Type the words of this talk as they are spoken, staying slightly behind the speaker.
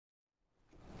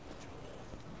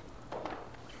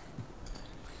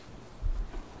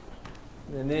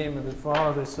In the name of the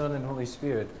Father, Son, and Holy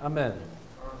Spirit. Amen.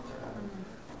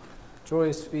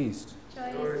 Joyous feast.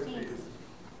 Joyous feast.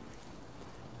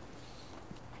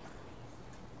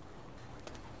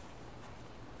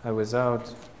 I was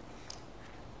out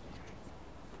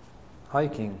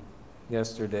hiking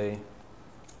yesterday,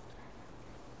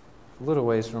 a little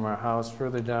ways from our house,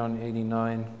 further down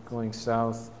 89, going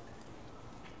south.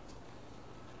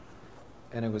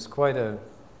 And it was quite a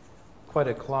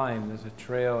climb. There's a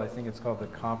trail, I think it's called the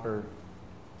Copper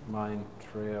Mine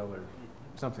Trail or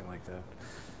something like that.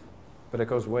 But it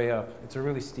goes way up. It's a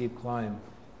really steep climb.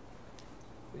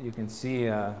 You could see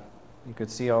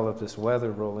all of this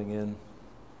weather rolling in,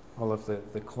 all of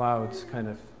the clouds kind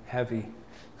of heavy,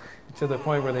 to the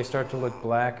point where they start to look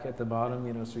black at the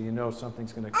bottom, so you know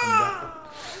something's going to come down.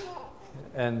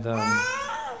 And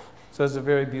so it's a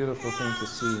very beautiful thing to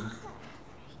see.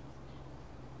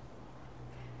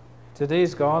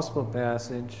 Today's gospel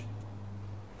passage,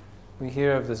 we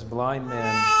hear of this blind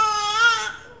man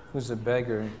who's a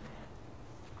beggar.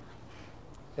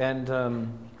 And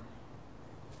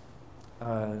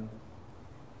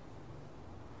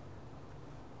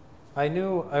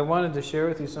I wanted to share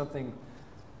with you something.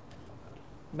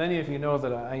 Many of you know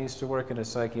that I used to work at a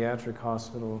psychiatric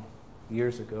hospital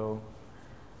years ago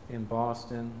in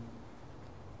Boston.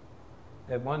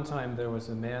 At one time, there was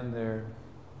a man there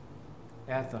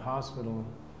at the hospital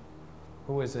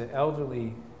who was an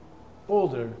elderly,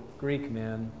 older Greek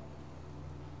man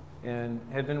and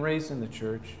had been raised in the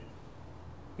church.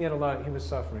 He was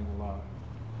suffering a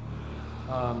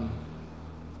lot.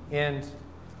 And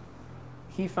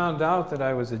he found out that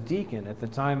I was a deacon. At the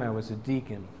time, I was a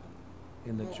deacon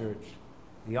in the church,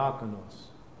 diakonos.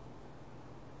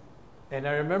 And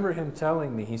I remember him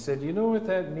telling me, he said, "You know what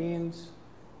that means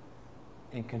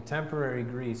in contemporary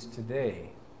Greece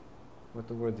today, what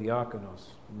the word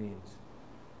diakonos means?"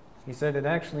 He said it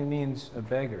actually means a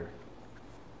beggar.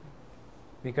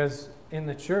 Because in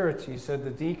the church, he said,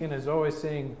 the deacon is always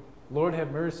saying, "Lord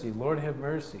have mercy, Lord have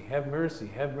mercy, have mercy,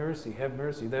 have mercy, have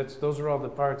mercy." Those are all the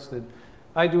parts that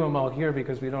I do them all here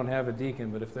because we don't have a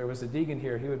deacon. But if there was a deacon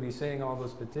here, he would be saying all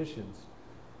those petitions.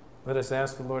 Let us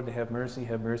ask the Lord to have mercy,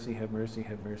 have mercy, have mercy,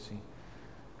 have mercy.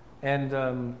 And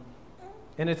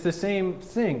it's the same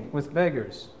thing with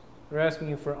beggars. They're asking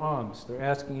you for alms. They're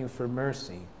asking you for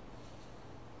mercy.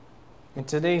 In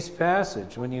today's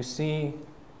passage, when you see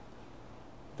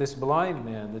this blind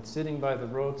man that's sitting by the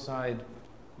roadside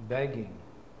begging,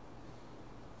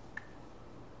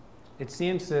 it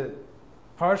seems that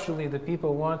partially the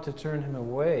people want to turn him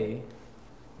away.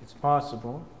 It's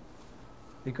possible.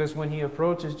 Because when he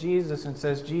approaches Jesus and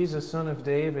says, "Jesus, Son of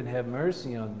David, have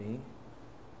mercy on me,"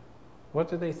 what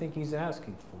do they think he's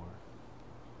asking for?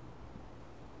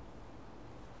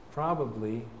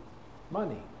 Probably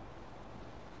money.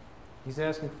 He's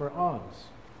asking for alms.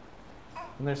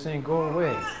 And they're saying, "Go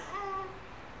away.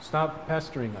 Stop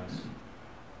pestering us."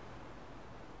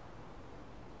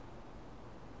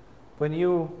 When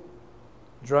you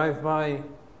drive by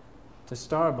to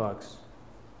Starbucks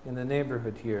in the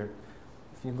neighborhood here,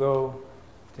 if you go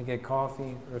to get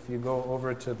coffee, or if you go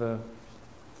over to the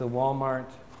Walmart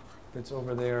that's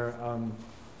over there,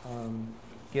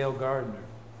 Gail Gardner,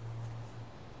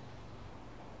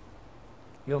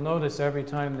 you'll notice every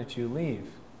time that you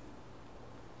leave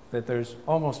that there's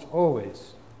almost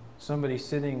always somebody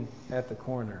sitting at the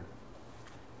corner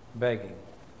begging.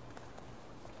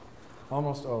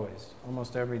 Almost always,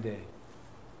 almost every day.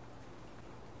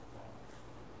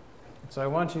 So I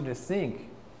want you to think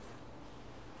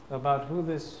about who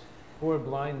this poor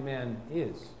blind man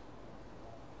is,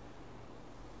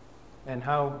 and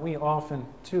how we often,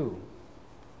 too,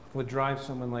 would drive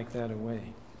someone like that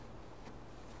away.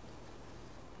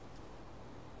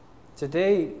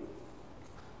 Today,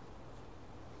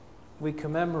 we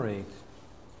commemorate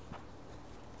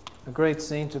a great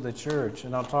saint of the church,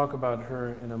 and I'll talk about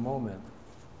her in a moment.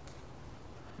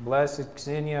 Blessed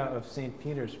Xenia of St.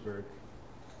 Petersburg,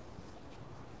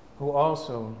 who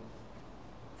also,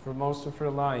 for most of her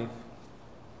life,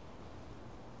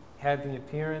 had the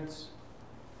appearance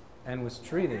and was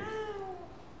treated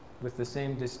with the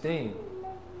same disdain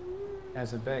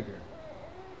as a beggar.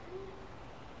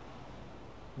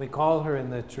 We call her, in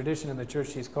the tradition of the church,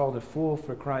 she's called a fool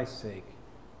for Christ's sake.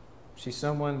 She's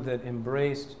someone that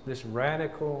embraced this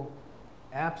radical,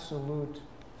 absolute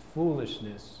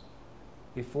foolishness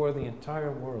before the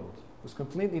entire world, was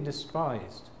completely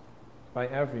despised by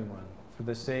everyone for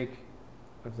the sake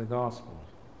of the gospel.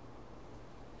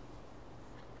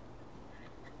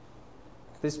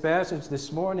 This passage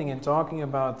this morning, in talking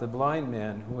about the blind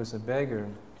man who was a beggar,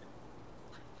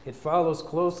 it follows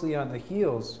closely on the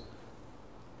heels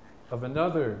of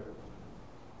another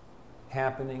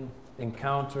happening,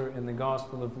 encounter in the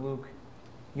Gospel of Luke.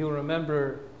 You'll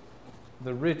remember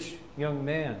the rich young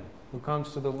man who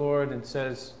comes to the Lord and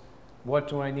says, "What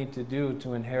do I need to do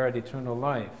to inherit eternal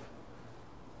life?"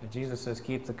 And Jesus says,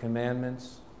 "Keep the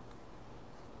commandments."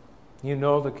 You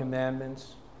know the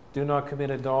commandments. Do not commit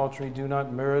adultery, do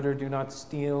not murder, do not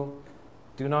steal,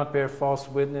 do not bear false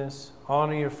witness,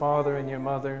 honor your father and your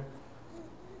mother.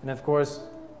 And of course,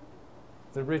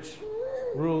 the rich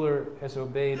ruler has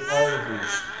obeyed all of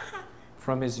these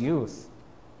from his youth.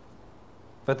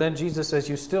 But then Jesus says,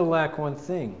 you still lack one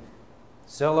thing.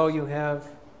 Sell all you have,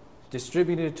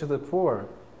 distribute it to the poor,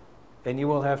 and you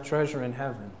will have treasure in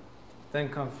heaven. Then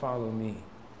come follow me.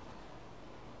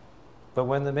 But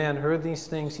when the man heard these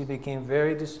things, he became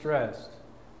very distressed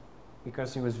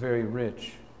because he was very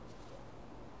rich.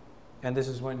 And this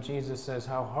is when Jesus says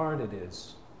how hard it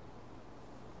is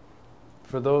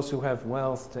for those who have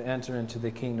wealth to enter into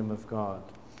the kingdom of God.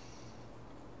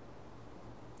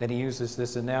 And he uses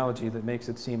this analogy that makes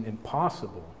it seem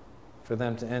impossible for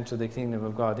them to enter the kingdom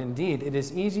of God. Indeed, it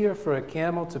is easier for a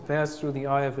camel to pass through the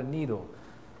eye of a needle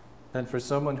than for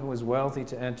someone who is wealthy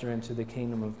to enter into the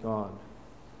kingdom of God.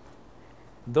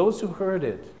 Those who heard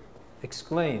it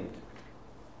exclaimed,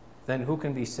 "Then who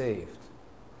can be saved?"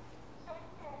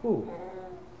 Who?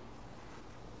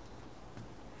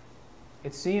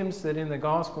 It seems that in the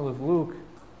Gospel of Luke,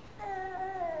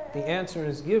 the answer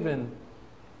is given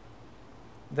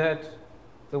that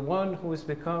the one who has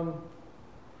become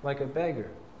like a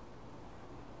beggar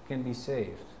can be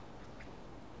saved.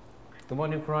 The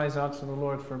one who cries out to the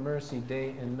Lord for mercy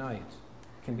day and night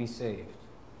can be saved.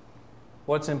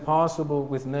 What's impossible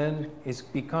with men is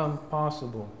become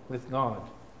possible with God.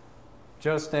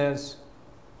 Just as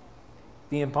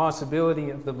the impossibility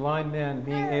of the blind man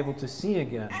being able to see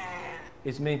again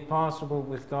is made possible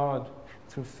with God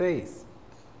through faith.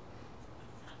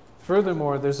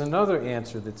 Furthermore, there's another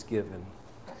answer that's given.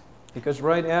 Because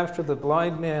right after the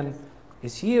blind man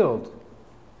is healed,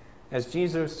 as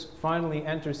Jesus finally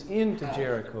enters into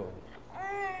Jericho,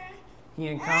 he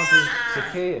encounters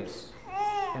Zacchaeus.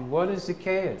 And what is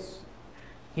Zacchaeus?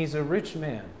 He's a rich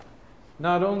man.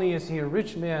 Not only is he a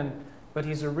rich man, but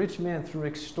he's a rich man through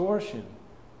extortion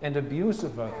and abuse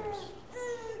of others.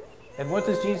 And what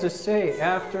does Jesus say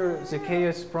after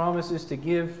Zacchaeus promises to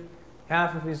give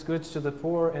half of his goods to the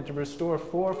poor and to restore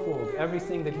fourfold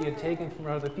everything that he had taken from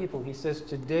other people? He says,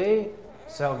 "Today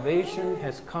salvation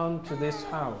has come to this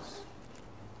house."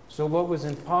 So what was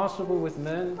impossible with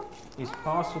men is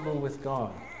possible with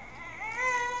God.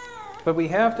 But we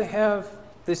have to have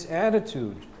this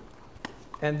attitude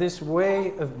and this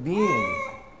way of being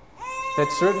that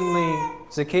certainly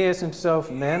Zacchaeus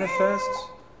himself manifests,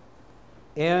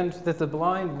 and that the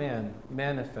blind man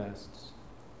manifests.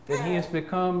 That he has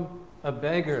become a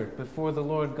beggar before the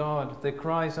Lord God that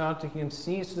cries out to him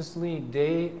ceaselessly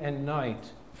day and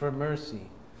night for mercy,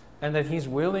 and that he's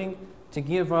willing to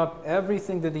give up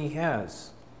everything that he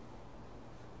has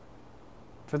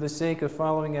for the sake of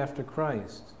following after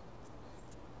Christ.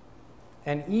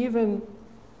 And even,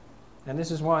 and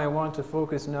this is why I want to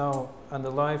focus now on the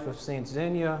life of Saint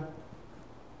Xenia.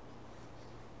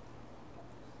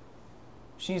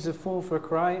 She's a fool for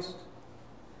Christ,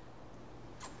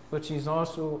 but she's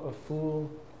also a fool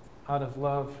out of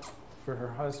love for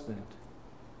her husband,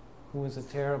 who is a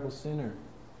terrible sinner.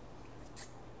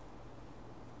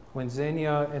 When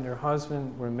Xenia and her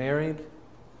husband were married,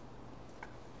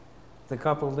 the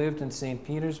couple lived in St.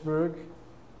 Petersburg,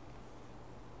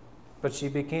 but she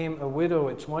became a widow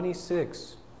at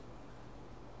 26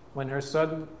 when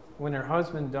her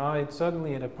husband died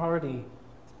suddenly at a party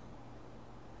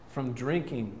from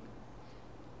drinking.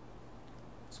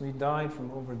 So he died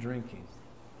from over drinking.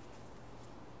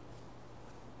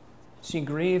 She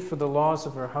grieved for the loss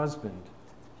of her husband,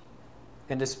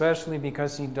 and especially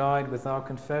because he died without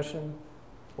confession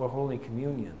or Holy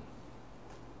Communion.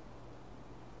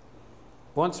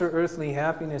 Once her earthly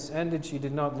happiness ended, she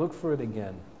did not look for it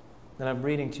again. And I'm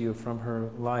reading to you from her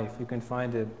life. You can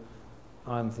find it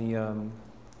on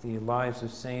the Lives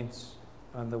of Saints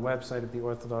on the website of the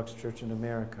Orthodox Church in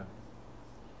America.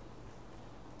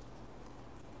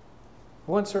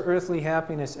 Once her earthly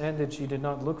happiness ended, she did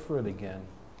not look for it again.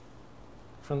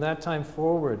 From that time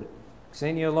forward,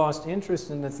 Xenia lost interest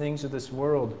in the things of this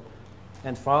world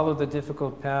and followed the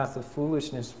difficult path of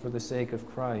foolishness for the sake of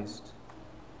Christ.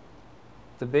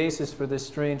 The basis for this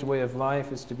strange way of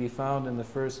life is to be found in the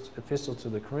first epistle to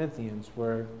the Corinthians,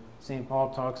 where St.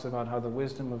 Paul talks about how the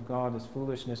wisdom of God is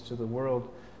foolishness to the world,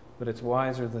 but it's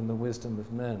wiser than the wisdom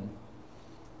of men.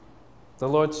 The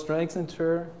Lord strengthened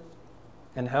her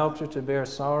and helped her to bear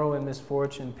sorrow and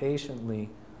misfortune patiently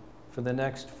for the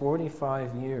next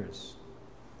 45 years.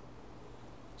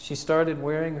 She started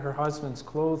wearing her husband's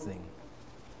clothing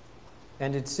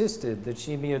and insisted that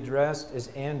she be addressed as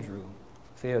Andrew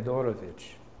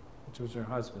Feodorovich, which was her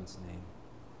husband's name.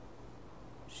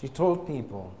 She told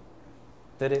people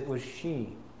that it was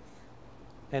she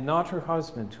and not her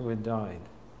husband who had died.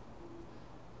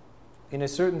 In a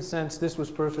certain sense, this was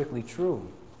perfectly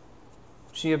true.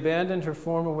 She abandoned her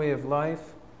former way of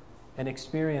life and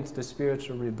experienced a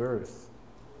spiritual rebirth.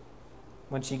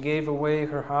 When she gave away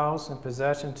her house and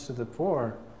possessions to the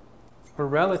poor, her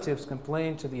relatives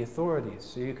complained to the authorities.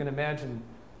 So you can imagine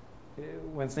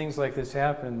when things like this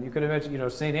happen, you can imagine,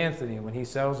 St. Anthony, when he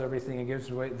sells everything and gives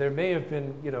it away, there may have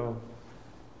been,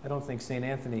 I don't think St.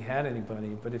 Anthony had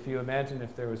anybody, but if you imagine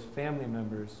if there was family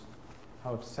members,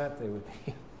 how upset they would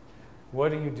be.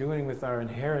 What are you doing with our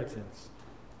inheritance?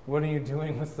 What are you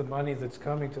doing with the money that's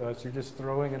coming to us? You're just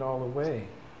throwing it all away.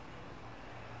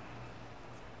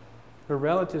 Her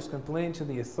relatives complained to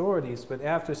the authorities, but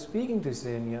after speaking to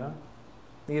Xenia,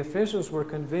 the officials were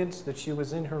convinced that she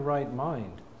was in her right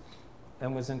mind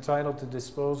and was entitled to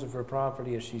dispose of her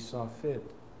property as she saw fit.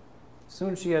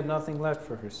 Soon she had nothing left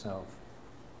for herself,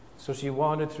 so she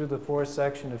wandered through the poor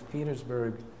section of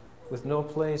Petersburg with no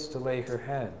place to lay her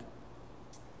head.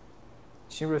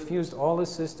 She refused all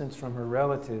assistance from her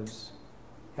relatives,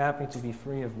 happy to be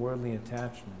free of worldly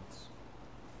attachments.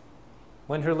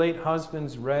 When her late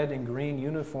husband's red and green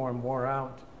uniform wore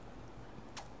out,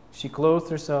 she clothed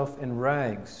herself in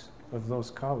rags of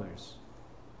those colors.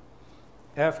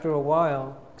 After a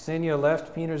while, Xenia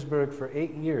left Petersburg for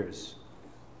 8 years.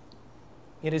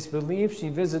 It is believed she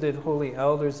visited holy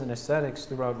elders and ascetics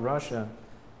throughout Russia,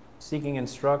 seeking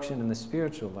instruction in the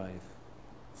spiritual life.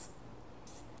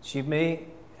 She may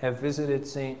have visited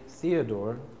Saint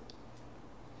Theodore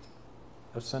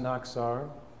of Sanaksar,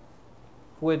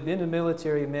 who had been a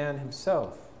military man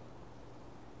himself.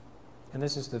 And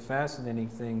this is the fascinating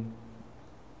thing.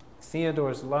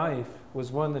 Theodore's life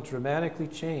was one that dramatically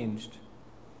changed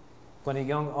when a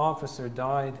young officer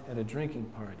died at a drinking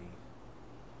party.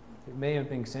 It may have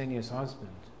been Xenia's husband.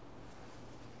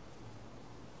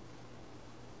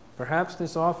 Perhaps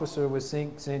this officer was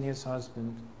Saint Xenia's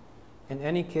husband. In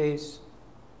any case,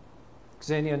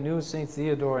 Xenia knew Saint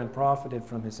Theodore and profited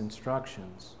from his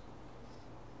instructions.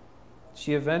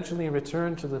 She eventually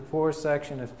returned to the poor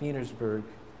section of Petersburg,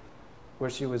 where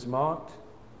she was mocked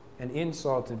and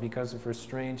insulted because of her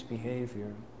strange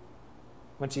behavior.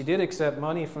 When she did accept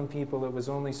money from people, it was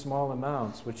only small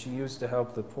amounts, which she used to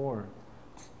help the poor.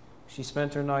 She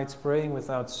spent her nights praying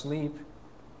without sleep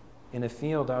in a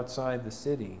field outside the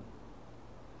city.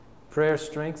 Prayer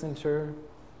strengthened her,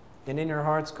 and in her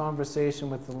heart's conversation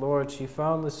with the Lord, she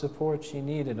found the support she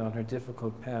needed on her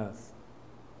difficult path.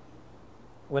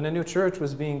 When a new church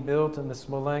was being built in the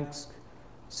Smolensk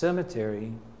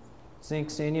cemetery,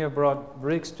 St. Xenia brought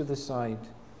bricks to the site.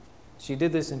 She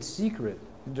did this in secret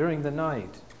during the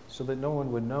night so that no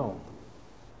one would know.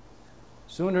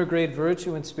 Soon her great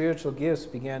virtue and spiritual gifts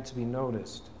began to be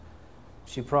noticed.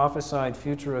 She prophesied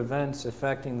future events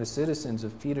affecting the citizens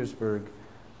of Petersburg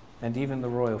and even the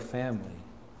royal family.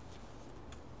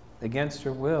 Against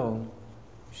her will,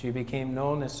 she became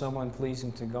known as someone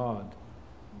pleasing to God,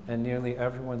 and nearly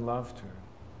everyone loved her.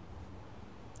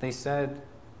 They said,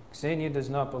 Xenia does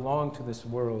not belong to this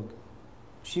world.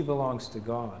 She belongs to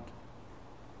God.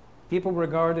 People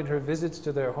regarded her visits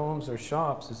to their homes or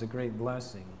shops as a great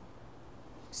blessing.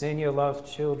 Xenia loved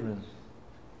children,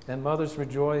 and mothers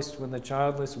rejoiced when the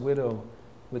childless widow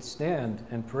would stand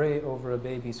and pray over a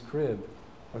baby's crib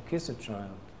or kiss a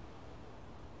child.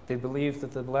 They believed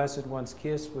that the Blessed One's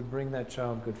kiss would bring that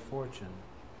child good fortune.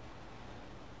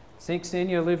 St.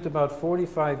 Xenia lived about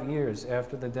 45 years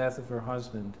after the death of her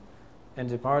husband and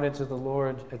departed to the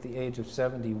Lord at the age of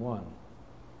 71.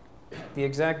 The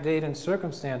exact date and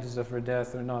circumstances of her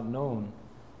death are not known,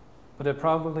 but it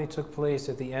probably took place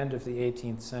at the end of the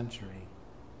 18th century.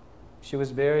 She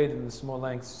was buried in the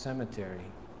Smolensk cemetery.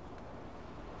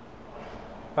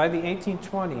 By the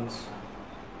 1820s,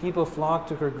 people flocked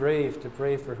to her grave to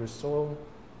pray for her soul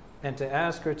and to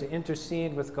ask her to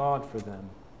intercede with God for them.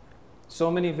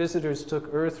 So many visitors took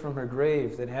earth from her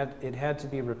grave that it had to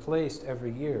be replaced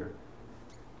every year.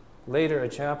 Later, a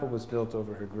chapel was built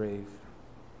over her grave.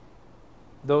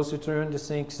 Those who turn to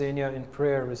St. Xenia in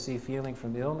prayer receive healing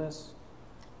from illness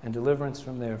and deliverance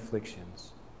from their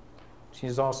afflictions. She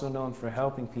is also known for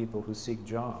helping people who seek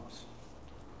jobs,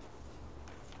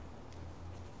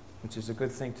 which is a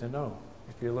good thing to know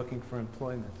if you're looking for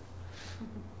employment.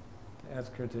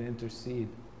 Ask her to intercede.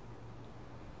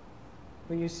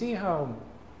 But you see how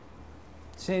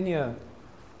Xenia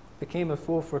became a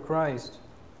fool for Christ,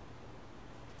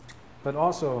 but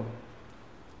also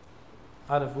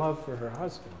out of love for her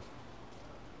husband,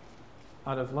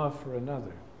 out of love for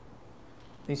another.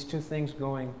 These two things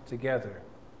going together,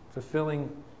 fulfilling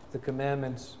the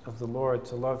commandments of the Lord,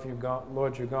 to love your God,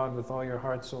 Lord your God with all your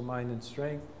heart, soul, mind, and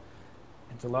strength,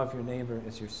 and to love your neighbor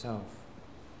as yourself.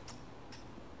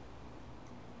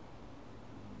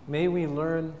 May we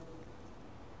learn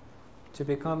to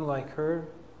become like her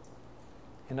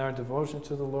in our devotion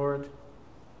to the Lord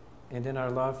and in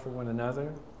our love for one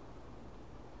another.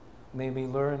 May we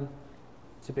learn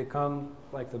to become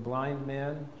like the blind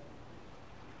man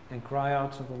and cry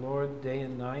out to the Lord day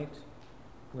and night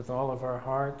with all of our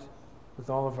heart, with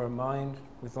all of our mind,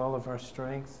 with all of our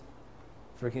strength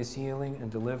for his healing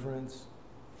and deliverance.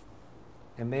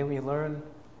 And may we learn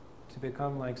to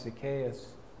become like Zacchaeus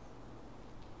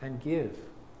and give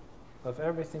of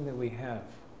everything that we have,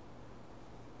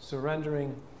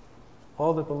 surrendering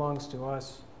all that belongs to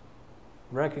us,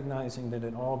 recognizing that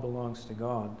it all belongs to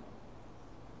God,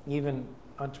 even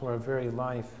unto our very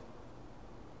life,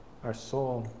 our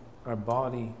soul, our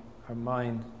body, our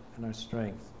mind, and our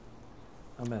strength.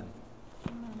 Amen.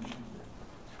 Amen.